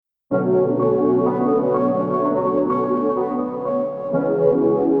I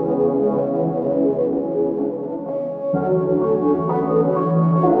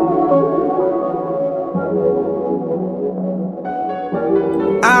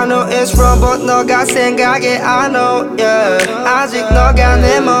know it's wrong but 너가 생각해 I know yeah 아직 너가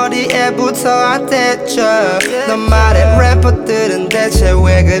내 머리에 붙어 안 떼쳐 너 말해 래퍼들은 대체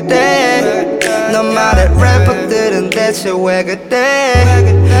왜 그래 너 말해 래퍼들은 대체 왜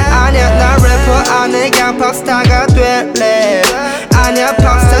그래 아니야 나 래퍼 아니 그냥 팝스타가 될래 아니야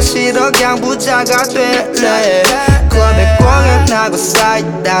팝스타 싫어 그냥 부자가 될래 클럽에 공연하고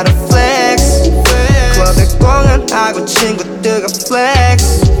사이드 따라 플렉스 클럽에 공연하고 친구들과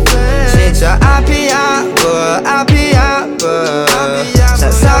플렉스 진짜 앞이야 뭐 앞이야 뭐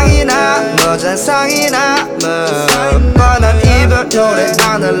잔상이나 뭐 잔상이나 뭐 뻔한 이별 노래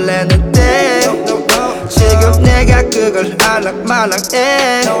안 할래는데 지금 내가 그걸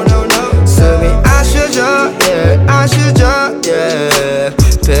알락말락해 숨이 안 쉬어져 yeah 안 쉬어져 yeah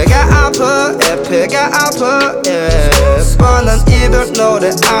배가 아파 yeah 배가 아파 yeah 뻔한 이별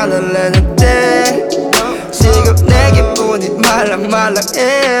노래 안 할래는데 지금 내 기분이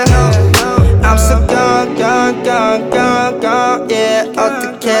말랑말랑해 I'm so gone, gone, gone, gone, gone, yeah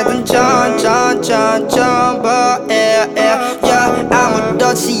어떻게든 전전전전전 yeah, yeah, yeah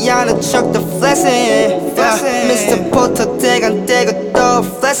아무렇지 않은 척 더 flexing yeah. Mr. 포터 대간대고 또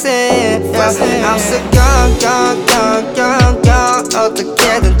flexing yeah. I'm so gone, gone, gone, gone, gone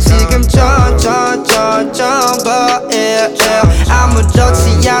어떻게든 지금 전전전전 yeah, yeah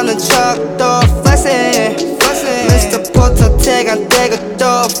아무렇지 않은 척 또 flexing Mr. 포터 대간대고 또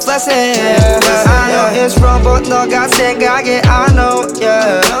flexing I know it's wrong but 너가 생각해 I know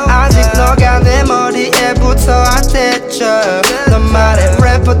yeah 아직 너가 내 머리에 붙어 안 떼쳐 너 말해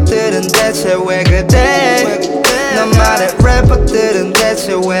래퍼들은 대체 왜 그래 너 말해 래퍼들은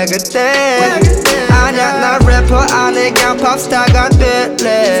대체 왜 그래 아니야 나 래퍼 아니 그냥 팝스타가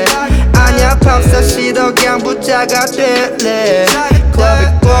될래 아니야 팝스타 싫어 그냥 부자가 될래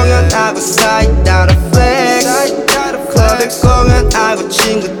클럽에 공연하고 사이드 따라 플렉스 클럽에 공연하고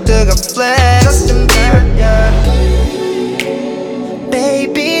친구들과 플렉스 Justin Bieber yeah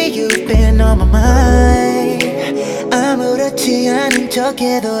Baby you've been on my mind 아무렇지 않은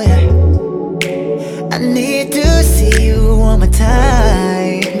척해도 yeah I need to see you one more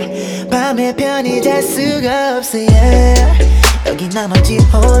time 밤에 편히 잘 수가 없어 yeah 여기 나머지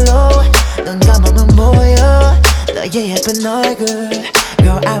홀로 눈 감으면 보여 너의 예쁜 얼굴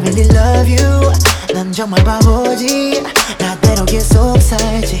Girl I really love you 난 정말 바보지 나대로 계속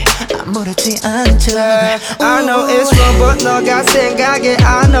살지 아무렇지 않은 척 I know it's wrong but 너가 생각해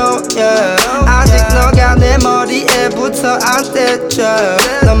I know yeah 아직 너가 내 머리에 붙어 안 떼쳐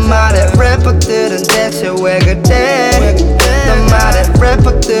너 말해 래퍼들은 대체 왜 그래 너 말해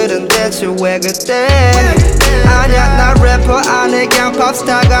래퍼들은 대체 왜 그래 아니야 나 래퍼 아니 그냥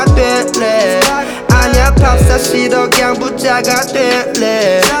팝스타가 될래 아니야 팝스타 싫어 그냥 부자가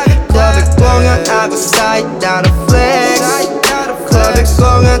될래 클럽에 공연하고 사이드 따라 플렉스 클럽에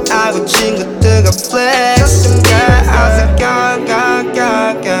공연하고 친구들과 플렉스 Yeah, how's it going, going,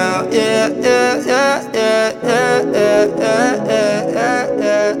 going, going Yeah, yeah, yeah, yeah, yeah, yeah, yeah, yeah, yeah,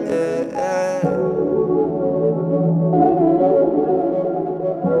 yeah, yeah.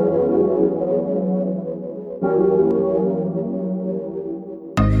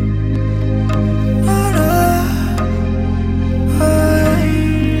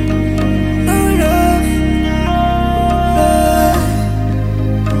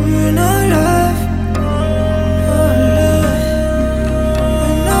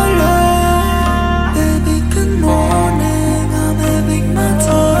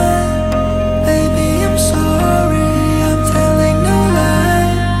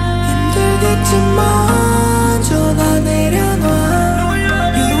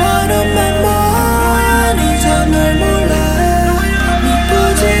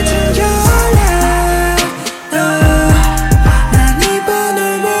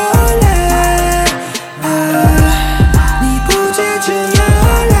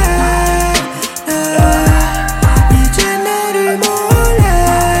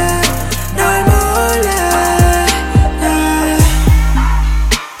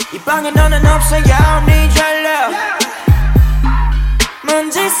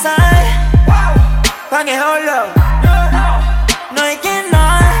 방에 홀로 너에게 널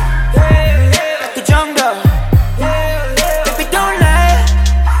그 정도 Baby don't lie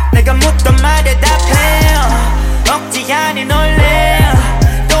내가 묻던 말에 답해 억지 아닌 놀래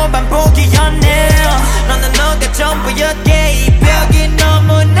또 반복이었네 너는 너가 전부였기에 이 벽이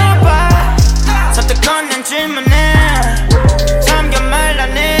너무 넓어 선택 건넨 질문에 참견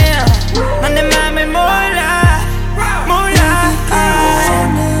말라네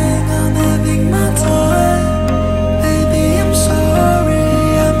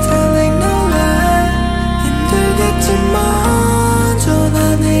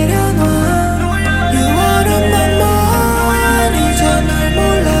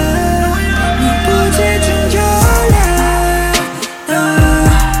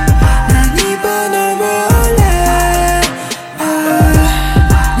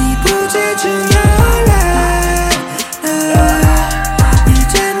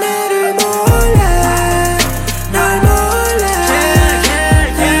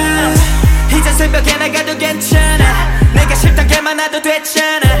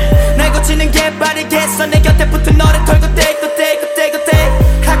괜찮아 날 고치는 게 빠르겠어 내 곁에 붙은 너를 털고 떼고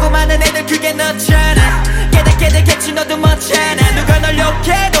하고 많은 애들 그게 너잖아 깨닫겠지 너도 멋잖아 누가 널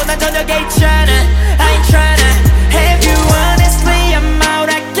욕해도 난 저녁에 있잖아 I ain't tryna have you honestly I'm out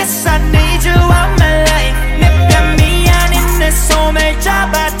I guess I need you all my life 내 뺨이 아닌 내 손을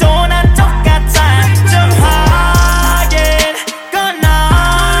잡아도 난 똑같아 좀 하긴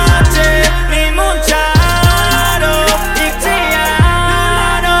꺼놔지 네 문자로 읽지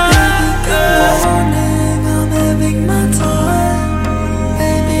않아 Baby girl I'm having my time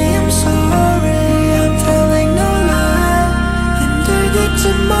Baby I'm sorry I'm telling no lie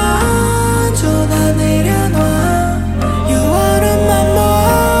힘들겠지만 전화 내려놔 You out of my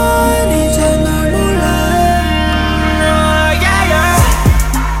mind 이제 널 몰라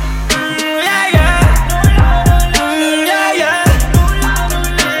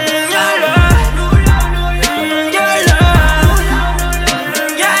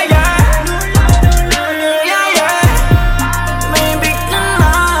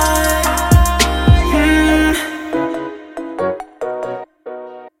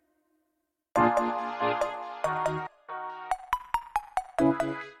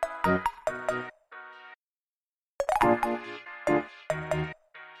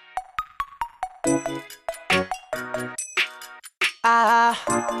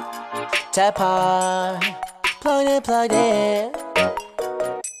Tap plugged in.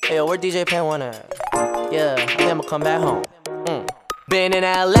 Hey, yo, where DJ Pen wanna? Yeah, I think I'ma come back home. Been in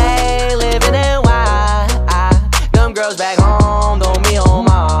LA, living in Y. Them girls back home, don't me oh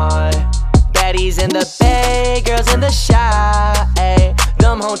my. Baddies in the Bay, girls in the Shy. Ay,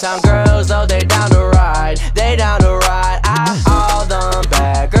 them hometown girls, though they down to ride. They down to ride. All them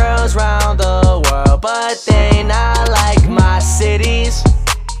bad girls round the world, but they not like my cities.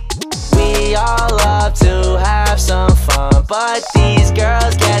 We all love to have some fun, but these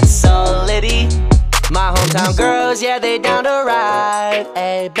girls get so litty. My hometown girls, yeah, they down to ride.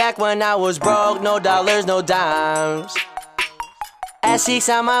 Ay, back when I was broke, no dollars, no dimes. Ass cheeks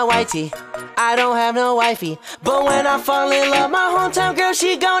on my white tee, I don't have no wifey. But when I fall in love, my hometown girl,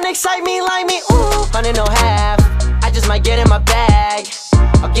 she gon' excite me like me. Ooh, 100 no half, I just might get in my bag.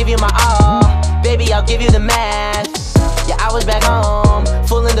 I'll give you my all, baby, I'll give you the math. Yeah, I was back home,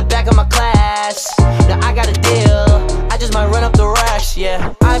 full in the back of my class. Now I got a deal, I just might run up the rush,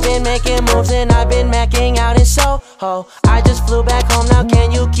 yeah. I've been making moves and I've been macking out in Soho. I just flew back home, now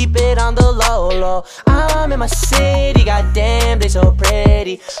can you keep it on the low, low? I'm in my city, goddamn, they so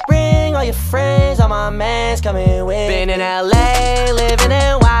pretty. Bring all your friends, all my mans coming with. Been in LA, living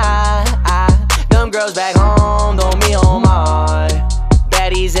in Y. Them girls back home, don't me oh my.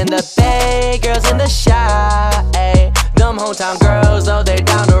 Baddies in the Bay, girls in the Shy. Ay, them hometown girls, though they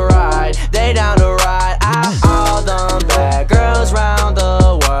down to ride. They down to ride. All them bad girls round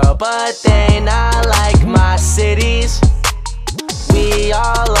the world, but they not like my cities. We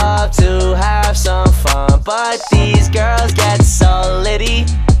all love to have some fun, but these girls get so litty.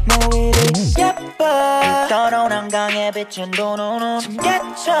 예뻐 더러운 한강에 비친 두 눈은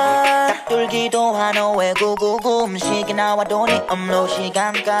숨겠죠 딱 돌기도 하노 왜 999 음식이 나와도 네 업로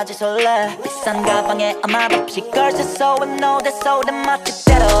시간까지 설레 비싼 가방에 아마 봅시 girls are so I know that so 내 맛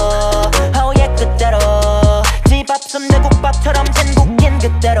그대로 oh yeah 그대로 집 앞 순대국밥처럼 진국인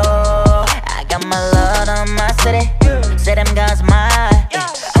그대로 I got my love on my city say them guys my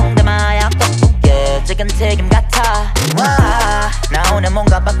홍대 마약 떡볶이 지금 튀김 같아 와, 나 오늘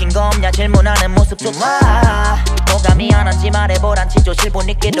뭔가 바뀐 거 없냐 질문하는 모습조차 뭐가 미안한지 말해보란 지조 실분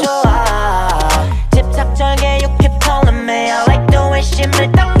있기도 좋아 집착절개 you keep calling me I like the way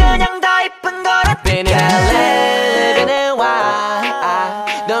심을당 그냥 다 이쁜 거라 Been in LA, living in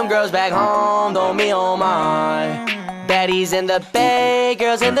Y. Them girls back home, don't me oh my. Baddies in the Bay,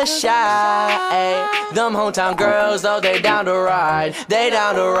 girls in the Shy. Ay, them hometown girls, though they down to ride. They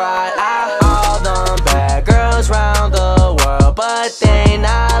down to ride. All them bad girls round the world, but they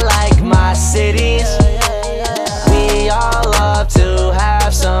not like my cities. We all love to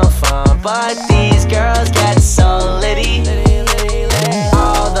have some fun, but these girls get so litty.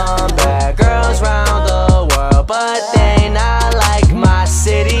 All them bad girls round the world, but they not like my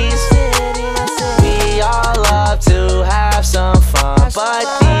cities. We all love to have some fun, but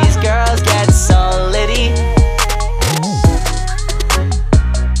these girls get so litty.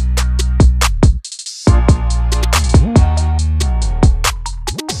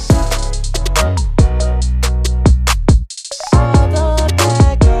 All the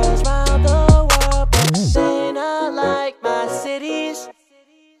bad girls round the world, but they not like my cities.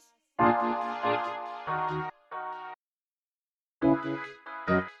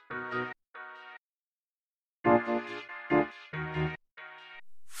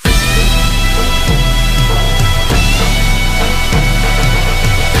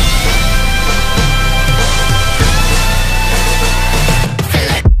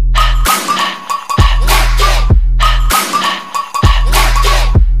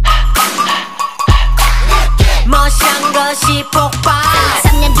 것이 폭발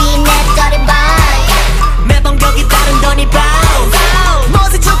 3년 뒤 내 떨이 반 매번 격이 다른 더니 bounce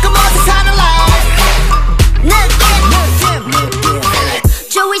멋에 죽고 멋에 사는 life 느낌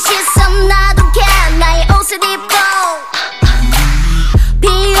주위 시선 나도 care 나의 옷을 입고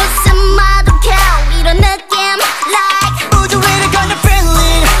비웃음 마도 care 이런 느낌 like 우주 위를 걷는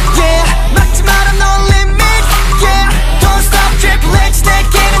feeling yeah 막지 마라 no limit yeah don't stop triple H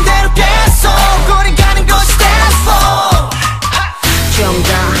내끼는 대로 계속 우린 가는 곳이 dance floor 좀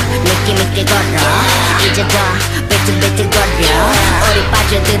더 느낌 있게 걸어 이제 더 비틀비틀거려 우리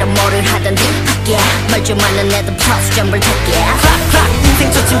빠져들어 뭐를 하던 딥하게 말 좀 하는 애들 플러스 점을 탈게 락락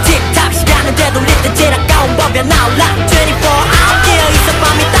인생 초침 틱탁 시간은 되돌릴 때 제일 아까운 법이야 now like 24 깨어있어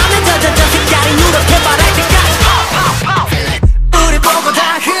밤이 땀에 젖어 색깔이 누렇게 바랄 때까지 우리 보고 다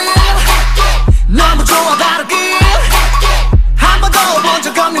너무 좋아 다르게 한 번 더 본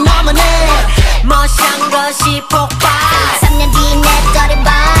적 없는 너만의 멋있는 것이 폭발 3년 뒤 내 떨이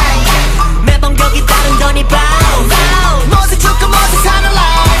반 매번 격이 다른 더니 bounce 멋에 죽고 멋에 사는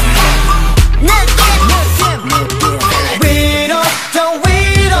life 느낌 위로 더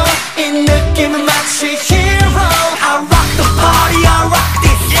위로 이 느낌은 마치 hero I rock the party I rock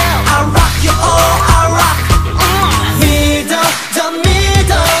this I rock you all I rock 믿어 더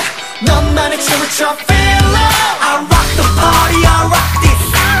믿어 너만의 춤을 춰 feel love I rock the party I rock this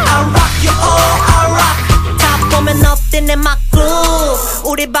I rock you all I rock 다 보면 어때 내 막루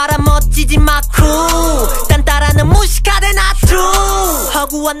우리 바라 멋지지 마크루 딴따라는 무식하대 not true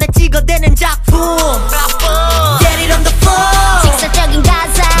허구한 날 찍어대는 작품 Get it on the floor 직설적인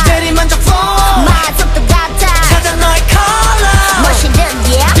가사 내리 만족 flow 맛없도 같아 찾아 너의 color 멋있는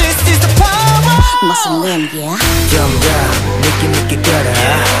yeah This is the power 멋있는 yeah 좀 더 느낌 있게 걸어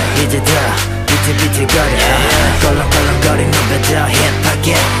이제 더 비틀비틀거려 껄렁껄렁거리는 눈빛 더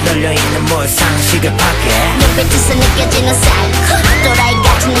힙하게 널려있는 모의 상식을 파괴 눈빛에서 느껴지는 사이코 또라이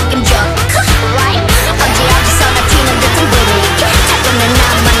같은 느낌 좋고 right 언제 어디서나 튀는 듯한 분위기 자꾸 내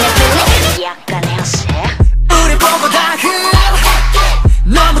나만의 feeling 약간의 허세 우리 보고 다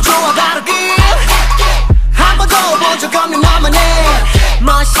너무 좋아 다르게 한 번 더 본 적 없는 너만의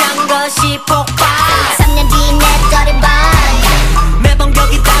멋있는 것이 폭발 3년 뒤 내 떨이 반 매번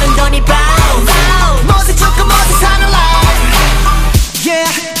격이 다른 더니 bounce 멋에 죽고 멋에 사는 life Yeah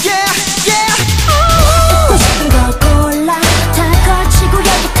yeah yeah 듣고 싶은 걸 골라 다 거치고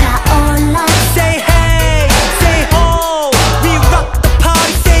여기 다 올라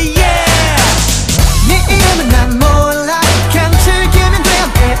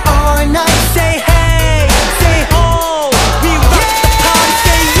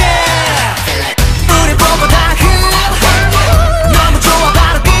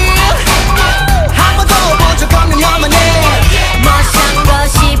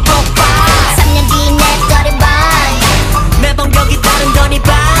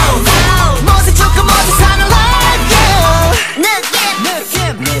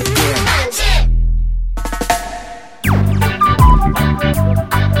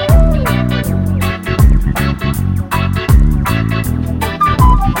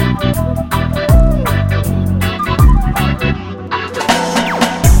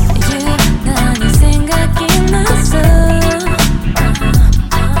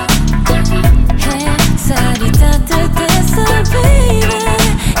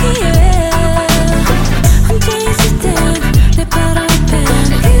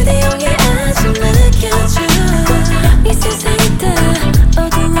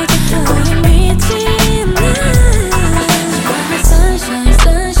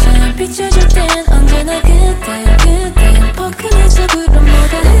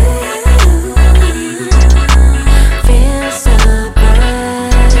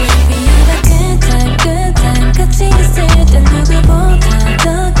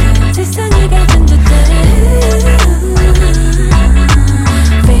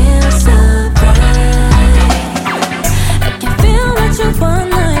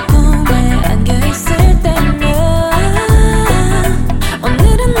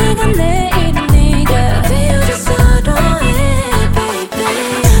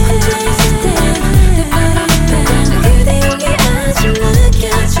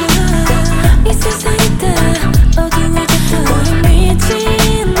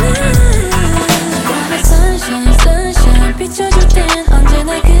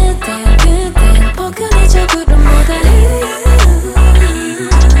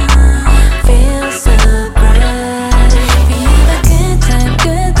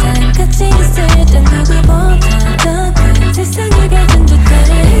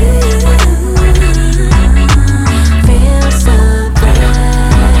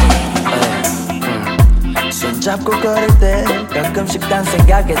잡고 걸을 때 가끔씩 딴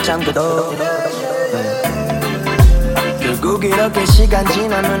생각에 잠겨도 결국 이렇게 시간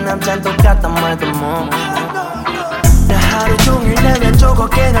지나면 남잔 똑같단 말도 뭐 나 하루 종일 내 왼쪽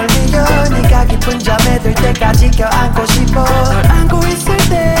어깨 널 밀려 네가 깊은 잠에 들 때까지 껴안고 싶어 널 안고 있을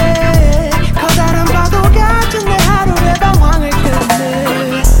때 커다란 파도 같은 내 하루의 방황을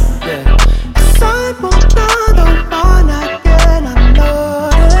끝내 쌀보다도 뻔하게 난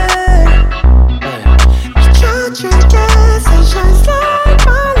너를 비춰줄게 Sunshine like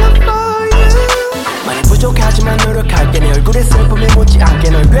my love for you 많이 부족하지만 노력할게 내 얼굴에 슬픔이 묻지 않게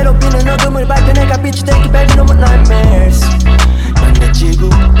널 괴롭히는 어둠을 밝혀 내가 빛이 되기 baby no more nightmares 넌 내 지구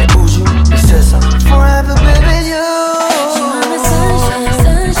내 우주 이 세상 Forever baby you Sunshine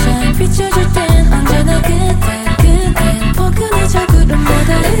sunshine 비춰줄 땐 언제나 그대 포근해져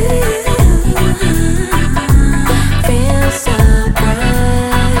구름보다 Feel so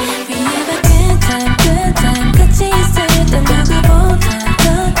bright We have a good time 같이 있을 땐 누구보다 더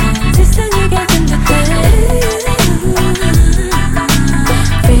큰 세상이 같은 듯해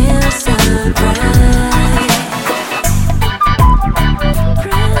Feel so bright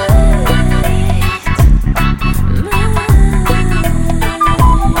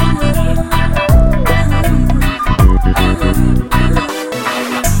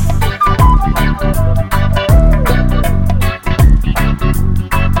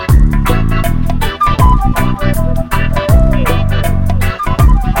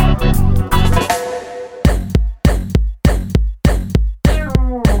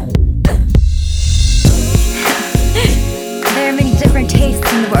There are many different tastes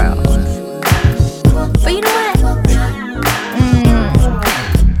in the world. But you know what?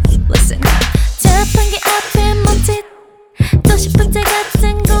 Listen. 자판기 앞에 먼짓 또 10분째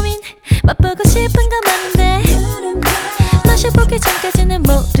같은 고민 맛보고 싶은 건 많은데 마셔보기 전까지는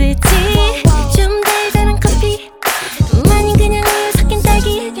모르지 좀 달달한 커피 아닌 그냥 우유 섞인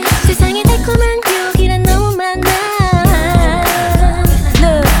딸기 세상에 달콤한 유혹이란 너무 많아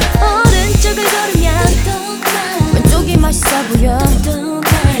Look 오른쪽을 고르면 왼쪽이 맛있어 보여.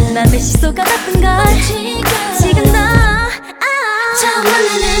 남의 시소가 나쁜 걸 지금 너 처음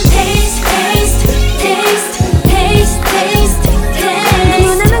만나는 taste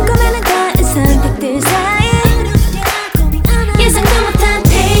너무나 많고 많은 다른 선택들 사이 예상도 못한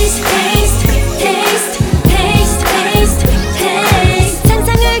taste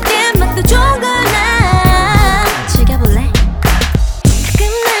상상을 깬 맛도 좋은 걸난 즐겨볼래 가끔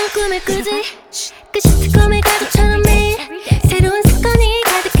난 꿈을 꾸지 그 시트콤의 가족처럼 매일 새로운 사건이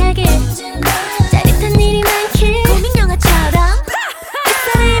가득하게 짜릿한 일이 많길 고민 영화처럼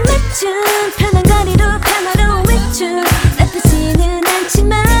햇살에 맞춘 편한 거리로 평화로운 외출 나쁘지는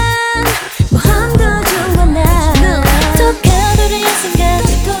않지만 모험도 좋아 나또 가로를 연 순간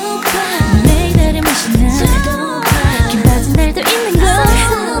매일 다른 맛이 나긴 빠진 날도 있는 걸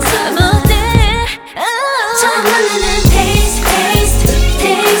어때 처음 만나는 taste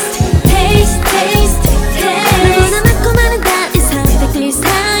너무나 많고 많은 다른 선택들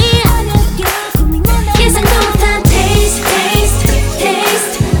사이 예상도 못한 taste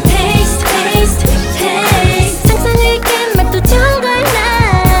상상을 깬 맛도 좋은 걸난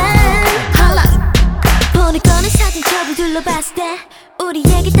보낼 거는 사진첩을 둘러봤을 때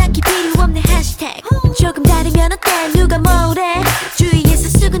우리에게 딱히 필요 없는 해시태그 조금 다르면 어때 누가 뭐래 주위에서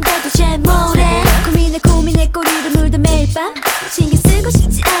수군대도 잘 뭐래 고민에 꼬리를 물던 매일 밤 신경 쓰고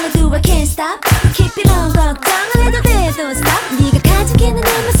싶지 않아도 I can't stop Keep it on 걱정을 해도 돼 don't stop 네가 가지기에는 내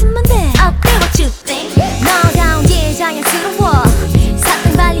맛은 뭔데 어때 what you think 너다운 게 자연스러워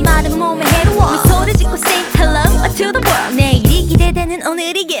사탕 발리 마른 몸에 해로워 미소를 짓고 say hello to the world 내일이 기대되는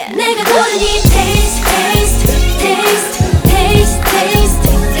오늘이게 내가 고른 이 taste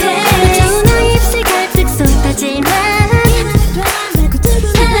좋은 너의 입술 가득 쏟아지만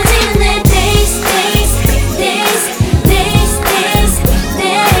달라지는 내 taste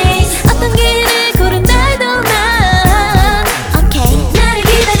어떤 길을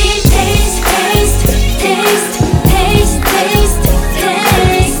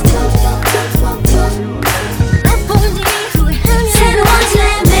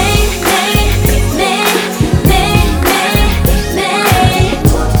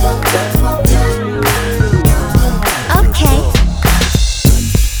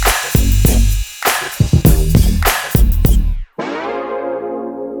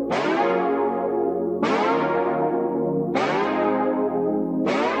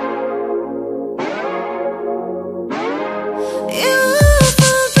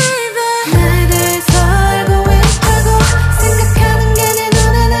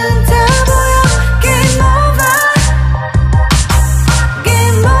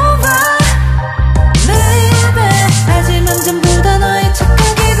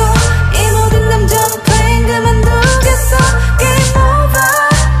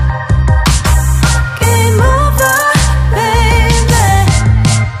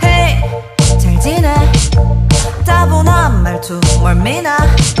멀미나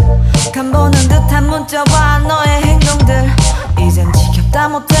간보는 듯한 문자와 너의 행동들 이젠 지겹다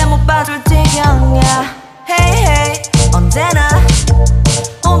못해 못 봐줄 지경이야. Hey hey 언제나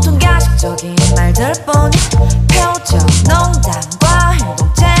온통 가식적인 말들뿐 표정 농담과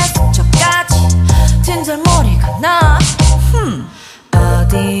행동체 수첩까지 진절머리가 나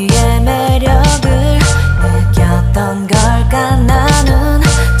어디에 매력을 느꼈던 걸까 나는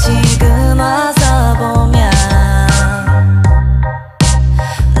지금 와서 보면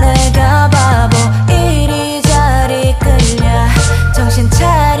내가 바보 이리저리 끌려 정신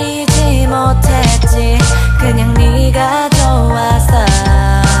차리지 못했지 그냥 네가 좋아서.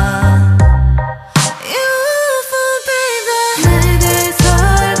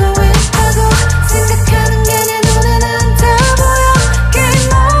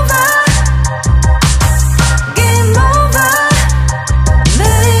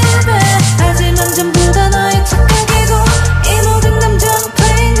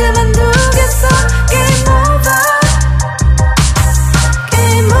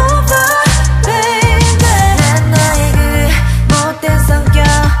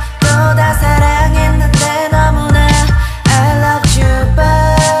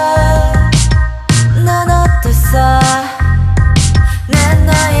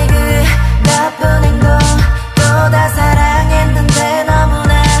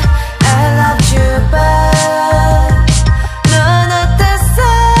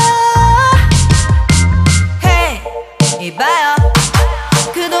 이봐요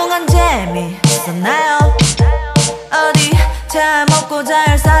그동안 재미있었나요? 어디 잘 먹고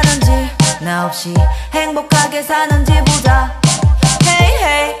잘 사는지 나 없이 행복하게 사는지 보자. Hey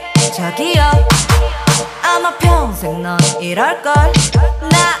hey 자기야 아마 평생 넌 이럴걸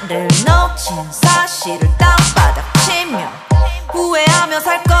나를 놓친 사실을 땅바닥 치며 후회하며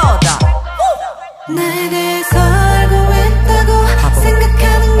살 거다. 나에 대해서 알고 있다고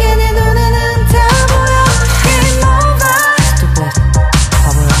생각하는 게 내 눈에는 다 보여. Game over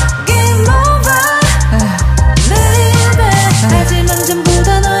Game over Baby 하지만 전부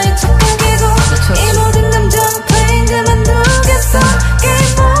다 너의 착각이고 이 모든 감정 plain 그만두겠어.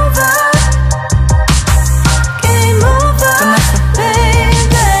 Game over Game over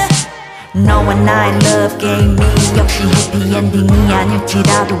Baby 너와 나의 love game이 역시 해피엔딩이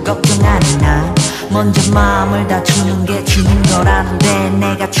아닐지라도 걱정하는 나 먼저 마음을 다 주는 게 지는 거라는데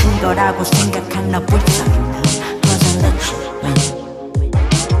내가 준 거라고 생각하나 불쌍해 나. Cause I let you in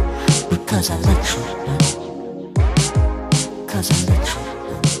Because I let you in Cause I let you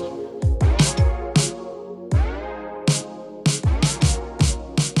in.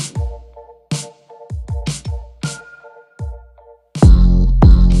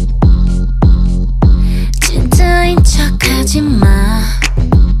 진짜인 척하지 마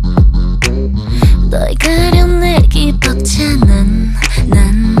너의 가려내기 벅차는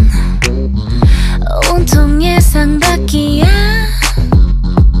난 온통 예상 밖이야.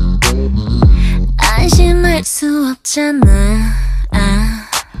 안심할 수 없잖아.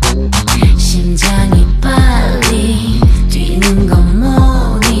 심장이 빨리 뛰는 건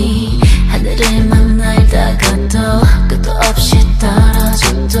뭐니 하늘에만 날다가도 끝도 없이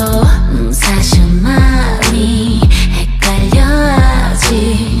떨어져도 사실 많이 헷갈려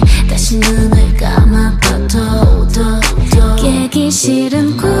아직 다시 눈을 감아봐도 깨기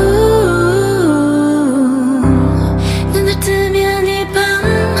싫은 꿈 눈을 뜨면 이 밤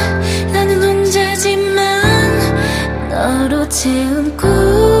나는 혼자지만 너로 채운 꿈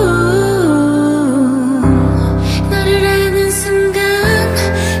너를 아는 순간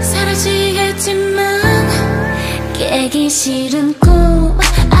사라지겠지만 깨기 싫은 꿈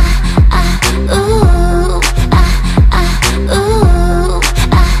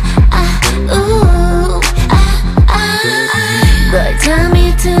널 다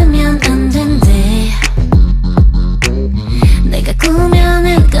믿으면 안 된대 내가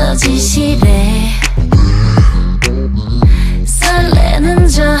꾸며낸 거짓이래 설레는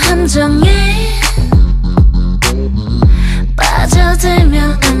저 함정에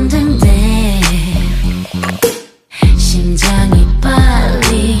빠져들면 안 된대 심장이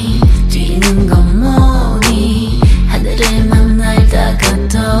빨리 뛰는 건 뭐니 하늘에만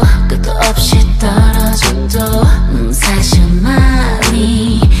날다가도 끝도 없이 떨어져도 사실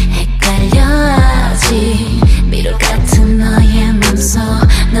많이 헷갈려 아직 미로 같은 너의 맘속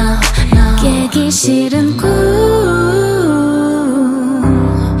no 깨기 싫은 꿈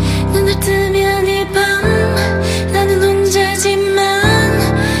눈을 뜨면 이 밤 나는 혼자지만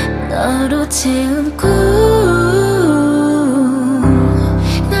너로 채운 꿈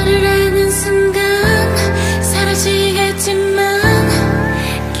너를 아는 순간 사라지겠지만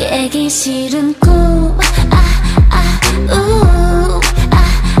깨기 싫은 꿈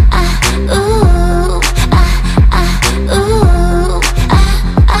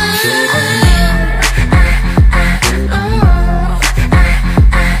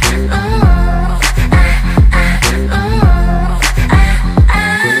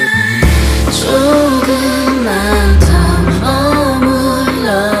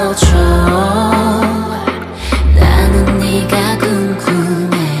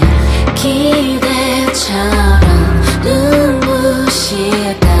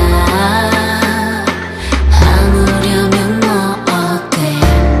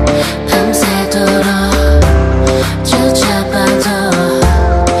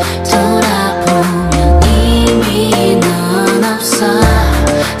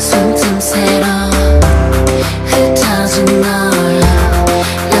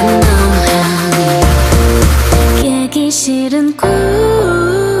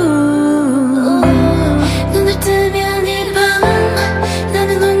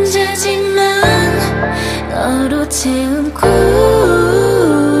채우고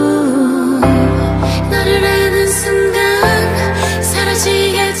너를 아는 순간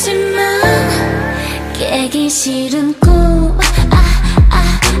사라지겠지만 깨기 싫은 꿈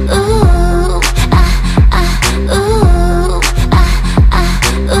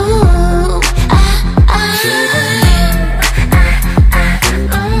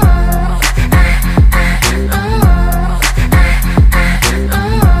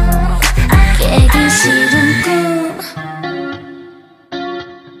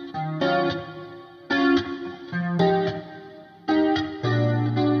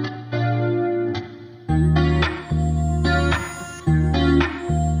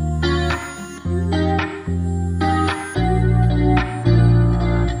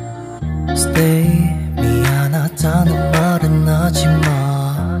Stay 미안하다는 말은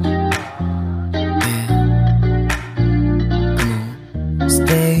하지마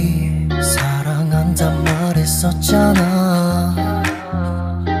Stay 사랑한단 말했었잖아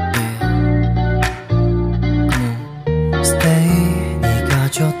Stay 네가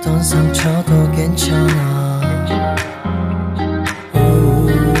줬던 상처도 괜찮아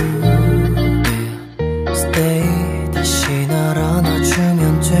Stay 다시 날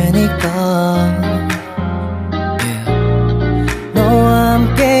안아주면 되니까 너와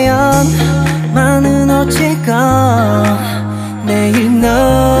함께한 많은 어제가 매일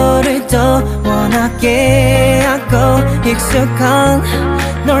너를 더 원하게 하고 익숙한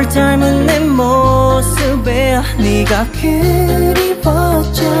널 닮은 내 모습에 네가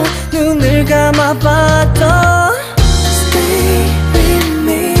그리워져 눈을 감아봐도 Stay with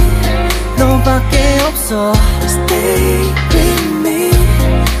me 너밖에 없어 Stay with me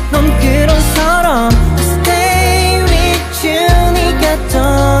넌 그런 사람 Stay with you 네가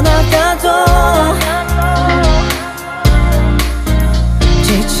떠나가도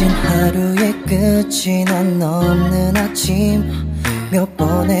지친 하루의 끝이 난 없는 아침 몇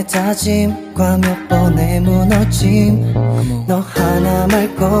번의 다짐과 몇 번의 무너짐 너 하나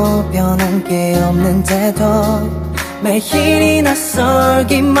말고 변한 게 없는데도 매일이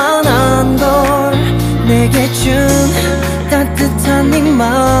낯설기만 한 걸 내게 준 따뜻한 네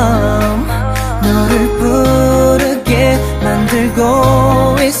마음 너를 부르게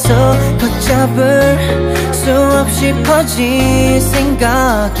만들고 있어 걷잡을 수 없이 퍼진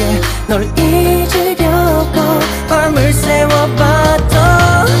생각에 널 잊으려고 밤을 새워봐도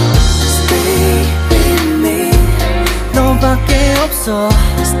Stay with me 너밖에 없어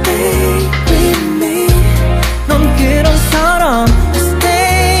Stay with me 넌 그런 사람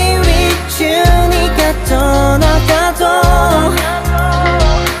Stay with you 네가 떠나가도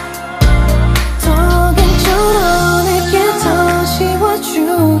더 괜찮아 내게 다시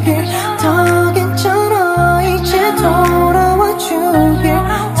와주길 더 괜찮아 이제 돌아와주길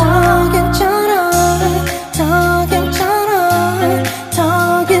더 괜찮아 더 괜찮아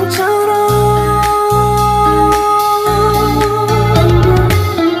더 괜찮아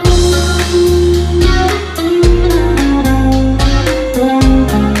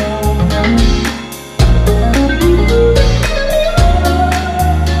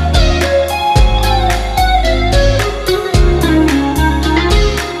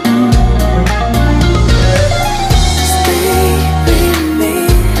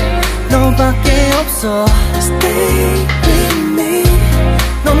너밖에 없어 Stay with me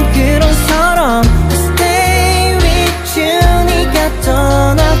넌 그런 사람 Stay with you 네가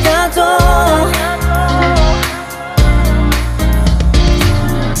떠나가도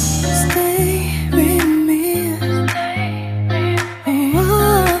Stay with me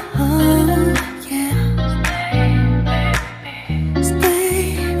oh, yeah.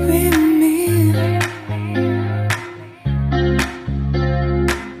 Stay with me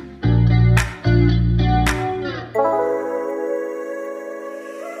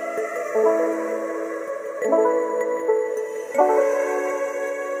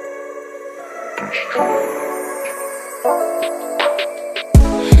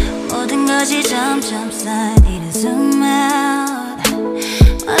모든 것이 점점 쌓이는 숨만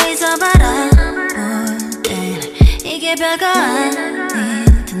어디서 바라볼 땐 이게 별거 아닐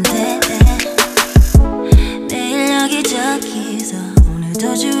텐데 내일 여기저기서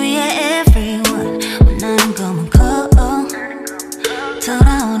오늘도 주위에 everyone 원하는 것만 커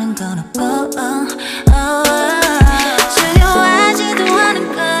돌아오는 건 없고 중요하지도 않은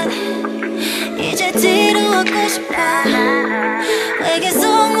것 이제 뒤로 얻고 싶어 왜 계속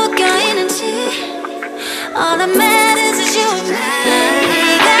묶여있는지 All that matters is you and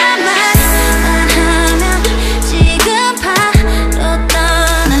me 네가 말만 하면 지금 바로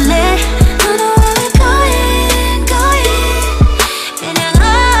떠날래 너도 왜 going 그냥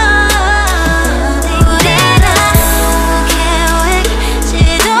어디로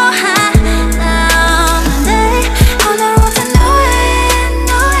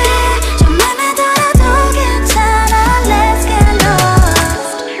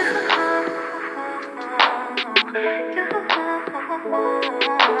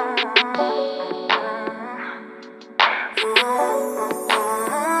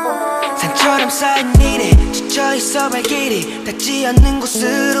산처럼 쌓인 일이 지쳐있어 발길이 닿지 않는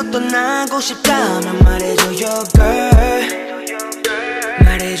곳으로 떠나고 싶다면 말해줘요 girl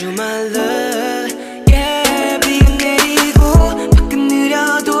말해줘 my love yeah 비가 내리고 밖은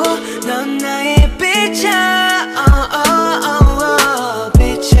느려도 넌 나의 빛이야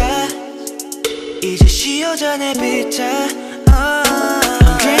빛이야 이제 쉬어져 내 빛이야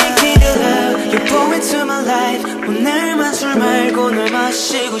I'm drinking the love You're pouring to my life 오늘만 술 말고 널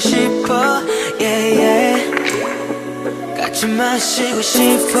마시고 싶어 yeah yeah 같이 마시고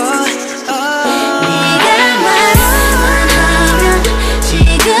싶어 네가 말하면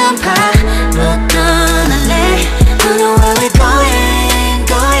지금 바로 떠날래 Don't know where we're going,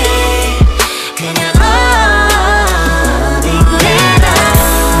 going 그냥 어디 그래나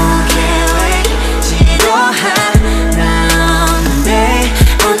Don't care 지루한 없는데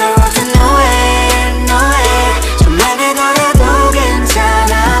On the road to nowhere, nowhere 좀 헤매더라도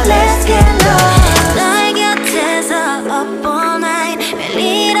괜찮아 Let's get lost 너의 곁에서 up all night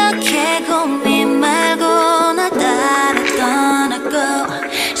매일 이렇게 고민 말고 날 따라 떠나고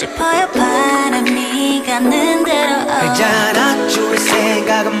싶어요 바람이 가는 대로 괜찮아 좋을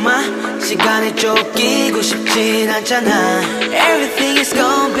생각은 마 시간에 쫓기고 싶진 않잖아 Everything is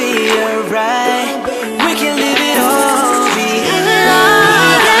gonna be alright We can live it all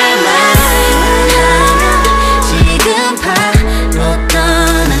지금 바로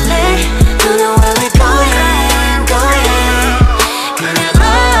떠날래 Don't know where we're going, going 그냥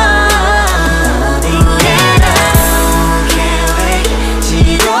어디 그래나 Can't wait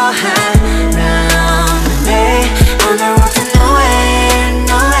지루한 나 없는데 On the road to nowhere,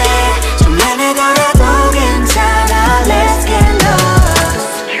 nowhere 좀 헤매더라도 괜찮아 Let's get lost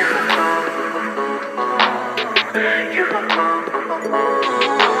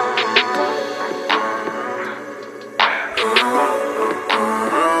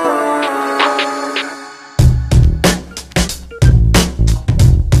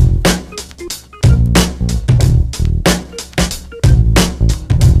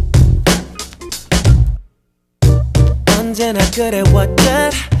언제나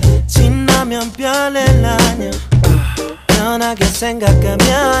그래왔던 지나면 별일 아냐 편하게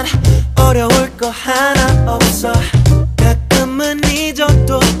생각하면 어려울 거 하나 없어 가끔은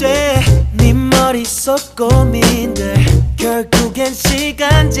잊어도 돼 네 머릿속 고민들 결국엔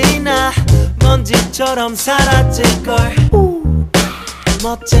시간 지나 먼지처럼 사라질걸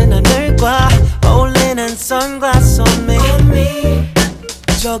멋진 하늘과 어울리는 선글라스 on me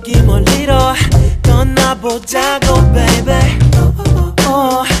저기 멀리로 떠나보자고 baby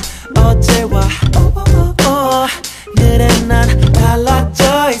어제와 오늘은 난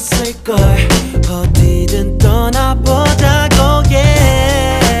달라져 있을걸 어디든 떠나보자고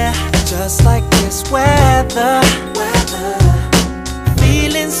yeah Just like this weather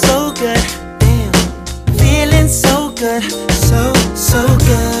Feeling so good damn Feeling so good so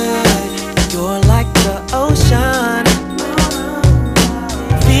good You're like the ocean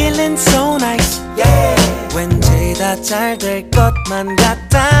Feeling so nice, yeah. 왠지 다 잘 될 것만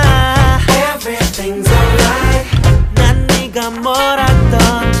같아. Everything's alright. 난 네가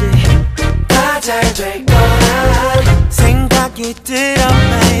뭐라던지 다 잘 될 거란 생각이 들어,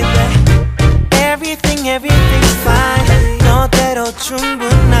 baby. Everything's fine. 너대로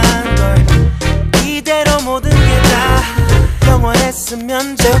충분한 걸. 이대로 모든 게 다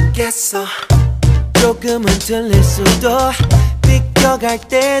영원했으면 좋겠어. 조금은 틀릴 수도. 비껴갈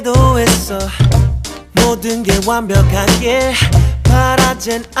때도 있어 모든 게 완벽하길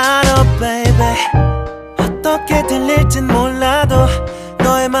바라진 않아 baby 어떻게 들릴진 몰라도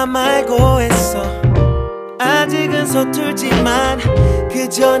너의 맘 알고 있어 아직은 서툴지만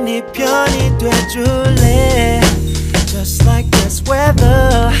그저 네 편이 돼줄래 Just like this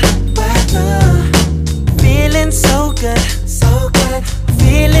weather Feeling so good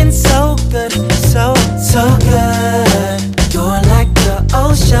Feeling so good So good You're like the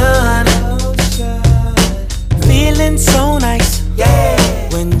ocean Feeling so nice yeah.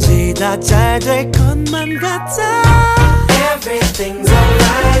 왠지 다 잘 될 것만 같아 Everything's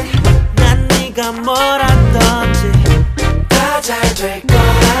alright 난 네가 뭐라던지 다 잘 될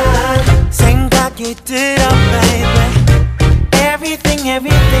거란 생각이 들어 baby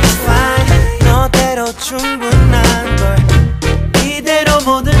Everything's fine 너대로 충분한 걸 이대로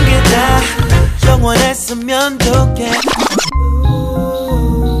모든 게 다 영원했으면 좋겠어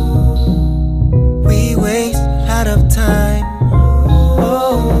We waste a lot of time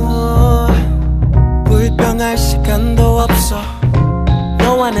불평할 시간도 없어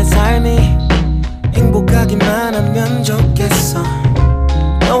너와 내 삶이 행복하기만 하면 좋겠어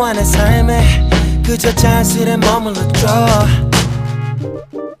너와 내 삶에 그저 자실에 머물러줘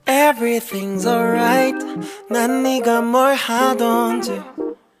Everything's alright. 난 네가 뭘 하던지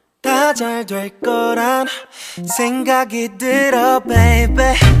다 잘 될 거란 생각이 들어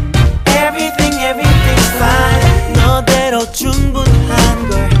baby. Everything's fine. 너대로 충분한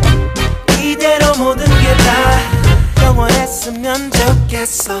걸 이대로 모든 게 다 영원했으면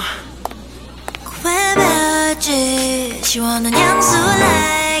좋겠어. 구해봐야지 시원한 향수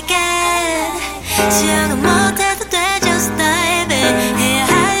like it. 시작은 못해도 돼 just dive in. 해야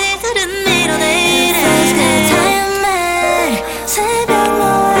할 일들은 밀어내려. First good time 새벽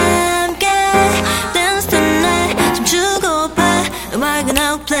너와 함께 Dance the night 춤추고파 음악은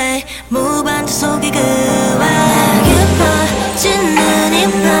outplay Move on 두 속이 그와 깊어지는 이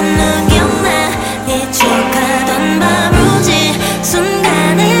밤 넌 기억나 네 촉하던 밤우지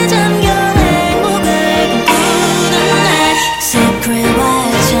순간에 잠겨 행복을 꿈꾸던 날 Secret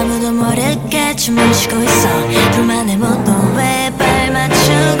wild 아무도 모르게 춤을 추고 있어 둘만의 모토에 발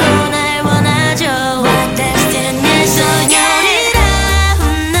맞추고 날 원하죠 What destiny 소녀리라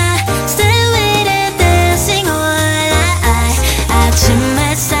혼나 Still with it dancing all night 아침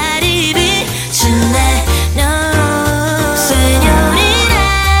햇살이 비추네 No 소녀리라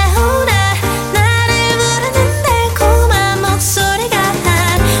오나 나를 부르는 달콤한 목소리가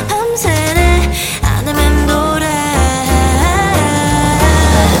밤새 내 안에 맴돌아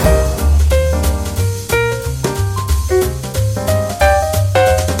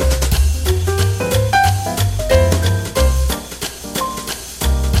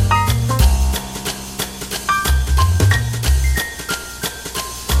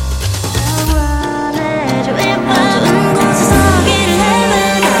불안해져 이 밤 좋은 곳에서 길을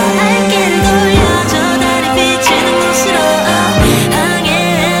헤매다 발길을 돌려줘 달이 비치는 곳으로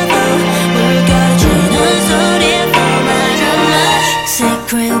항해해도 물결을 주는 소리에 뿜어져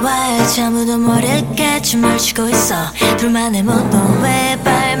Secret wild 아무도 모르게 춤을 추고 있어 둘만의 모토에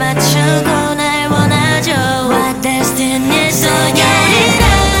발 맞추고 날 원하죠 What destiny 소녀리라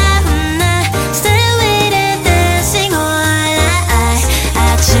혼나 Still with it dancing all night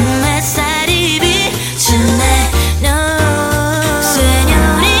아침 햇살이 비추네 No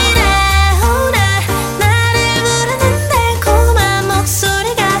소녀리라 오나 나를 부르는 달콤한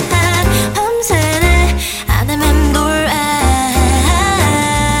목소리가 밤새 내 안에 맴돌아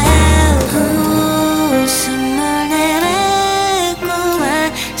웃음을 내뱉고만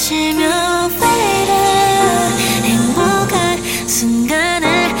쉬며 fade 행복한 순간을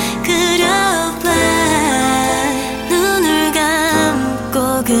그려봐 눈을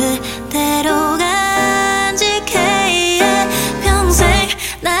감고 그대로 간직해 평생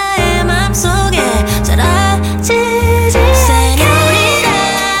나의 맘속에 자라지지 Señorita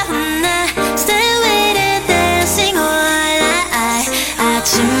혼나 Still with it dancing all night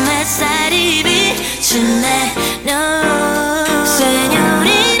아침 햇살이 비추네 No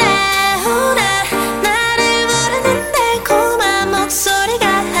Señorita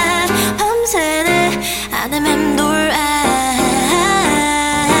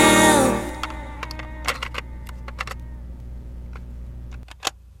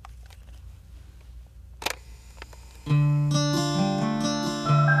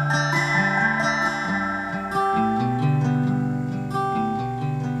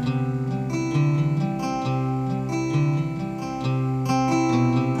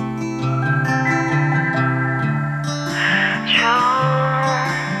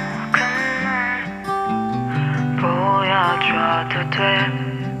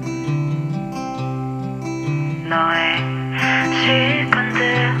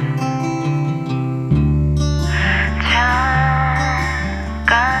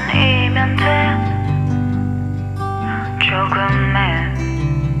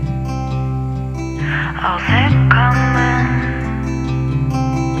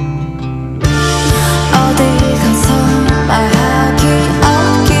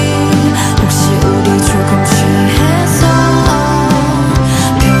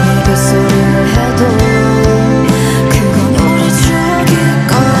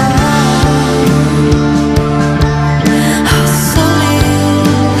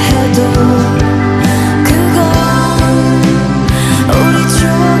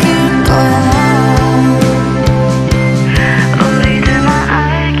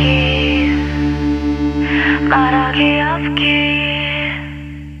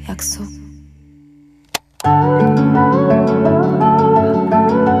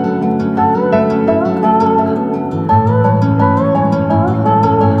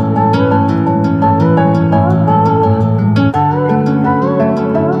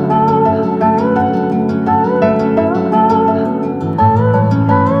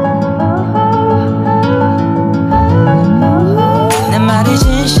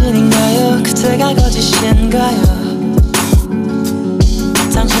거짓인가요?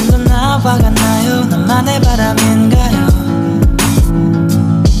 당신도 나와 같나요? 나만의 바람인가요?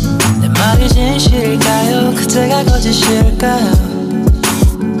 내 말이 진실일까요? 그때가 거짓일까요?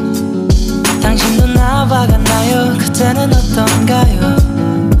 당신도 나와 같나요? 그때는 어떤가요?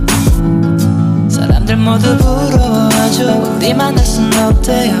 사람들 모두 부러워하죠. 우리만 할 순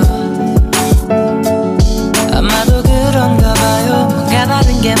없대요. 아마도 그런가 봐요. 뭔가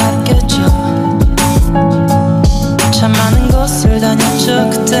다른 게 맞겠죠. 참 많은 곳을 다녔죠.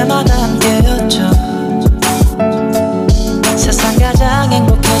 그때마다 함께였죠. 세상 가장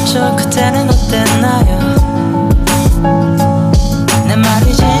행복했죠. 그때는 어땠나요? 내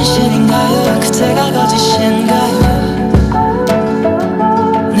말이 진실인가요? 그때가 거짓인가요?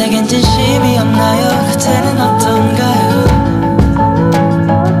 내겐 진심이 없나요? 그때는 어떤가요?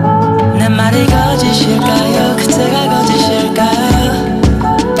 내 말이 거짓일까요? 그때가 거짓일까요?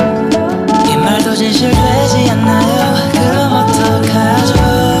 이 말도 진실되지 않나요? 그럼 어떡하죠?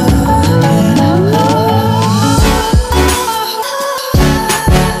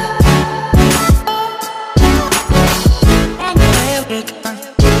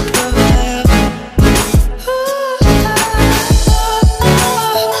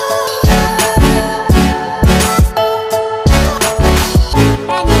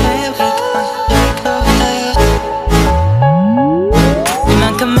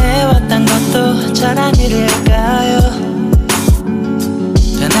 이만큼 해왔단 것도 잘한 일일까요?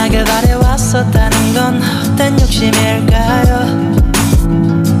 편하게 바래왔었다는 건 헛된 욕심일까요?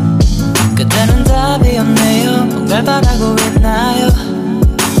 그때는 답이 없네요. 뭔가를 바라고 있나요?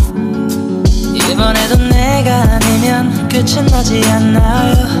 이번에도 내가 아니면 끝은 나지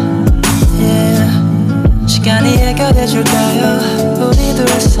않나요? Yeah. 시간이 해결해줄까요? 우리 둘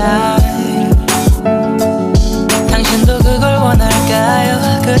사이 당신도 그걸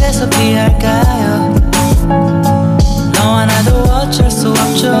원할까요? 그래서 피할까요? 너와 나도 어쩔 수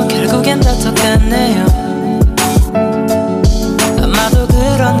없죠. 결국엔 다 똑같네요. 아마도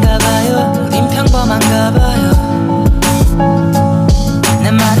그런가 봐요. 우린 평범한가 봐요.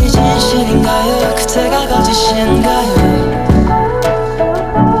 내 말이 진실인가요? 그때가 거짓인가요?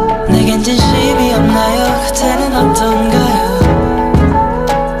 내겐 진심이 없나요? 그때는 어떤가요?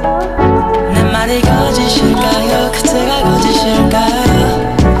 내 말이 거짓일까요? 그때가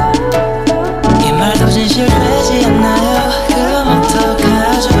거짓일까요? 이 말도 진실되지 않나요? 그럼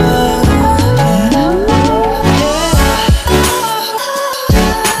어떡하죠?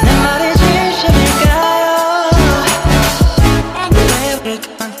 내 말이 진실일까요?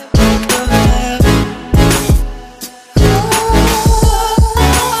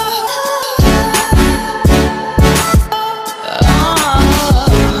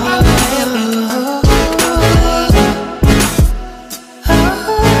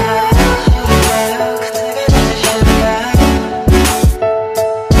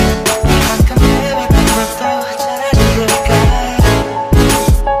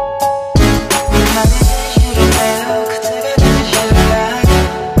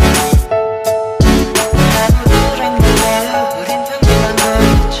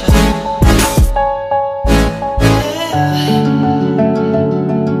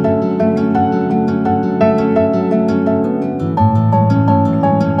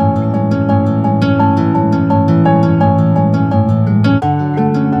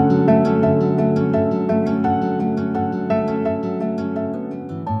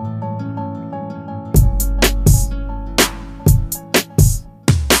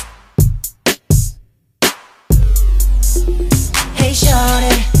 Hey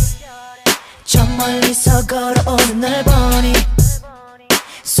shawty 저 멀리서 걸어오는 널 보니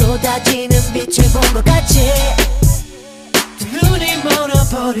쏟아지는 빛을 본 것 같지 두 눈이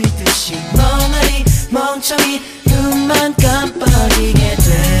멀어버리듯이 멍하니 멍청이 눈만 깜빡이게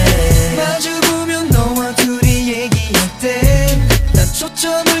돼 마주보면 너와 둘이 얘기할 때 난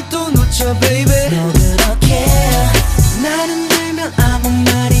초점을 또 놓쳐 baby 너 그렇게 나는 들면 아무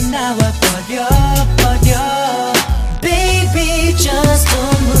말이 나와 버려 Baby just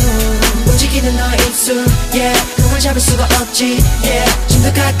don't move 움직이는 너의 입술 yeah 그걸 잡을 수가 없지 yeah 좀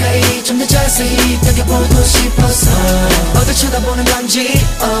더 가까이 좀 더 자세히 당겨보고 싶어서 어딜 쳐다보는 건지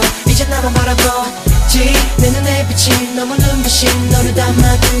이제 나만 바라보지 내 눈에 비친 너무 눈부신 너를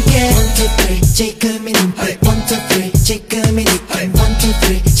담아둘게 1, 2, 3 지금이 눈빛 1, 2, 3 지금이 느낌 1, 2,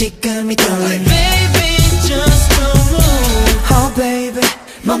 3 지금이 떨림 Baby just don't move Oh baby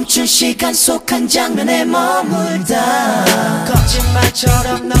멈춘 시간 속 한 장면에 머물다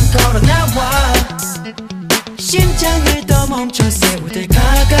거짓말처럼 넌 걸어나와 심장을 더 멈춰 세우들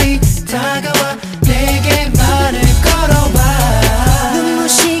가까이 다가와 내게 말을 걸어와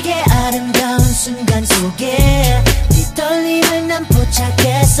눈부시게 아름다운 순간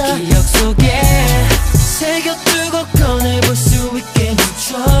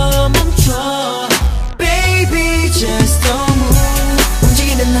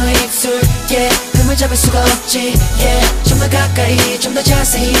yeah 금을 잡을 수가 없지 yeah 좀 더 가까이 좀 더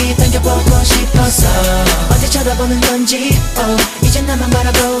자세히 당겨보고 싶어서 어디 쳐다보는 건지 이제 나만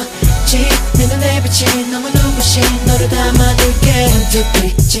바라보지 내 눈에 비친 너무 눈부신 너를 담아둘게 1,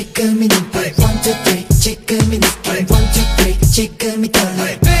 2, 3 지금 이 눈빛 1, 2, 3 지금 이 느낌 1, 2, 3 지금 이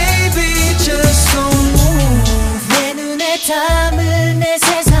떨림 Baby just don't move 내 눈에 담은 내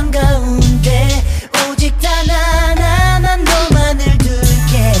세상 가운데 오직 단 하나 난 너만을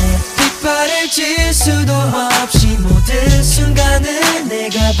둘게 빛발을 칠 수도 없이 모든 순간을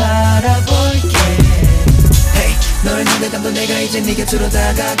내가 바라볼게 Hey 너를 눈에 담던 내가 이제 네 곁으로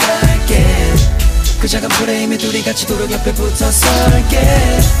다가갈게 그 작은 프레임에 둘이 같이 도로 옆에 붙어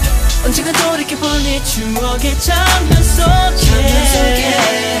설게 언젠가 돌이켜볼 네 추억의 장면 속에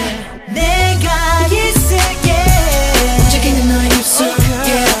내가 있을게 움직이는 너의 입술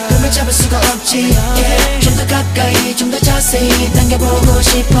yeah. 꿈을 잡을 수가 없지 yeah. 좀 더 가까이 좀 더 자세히 당겨보고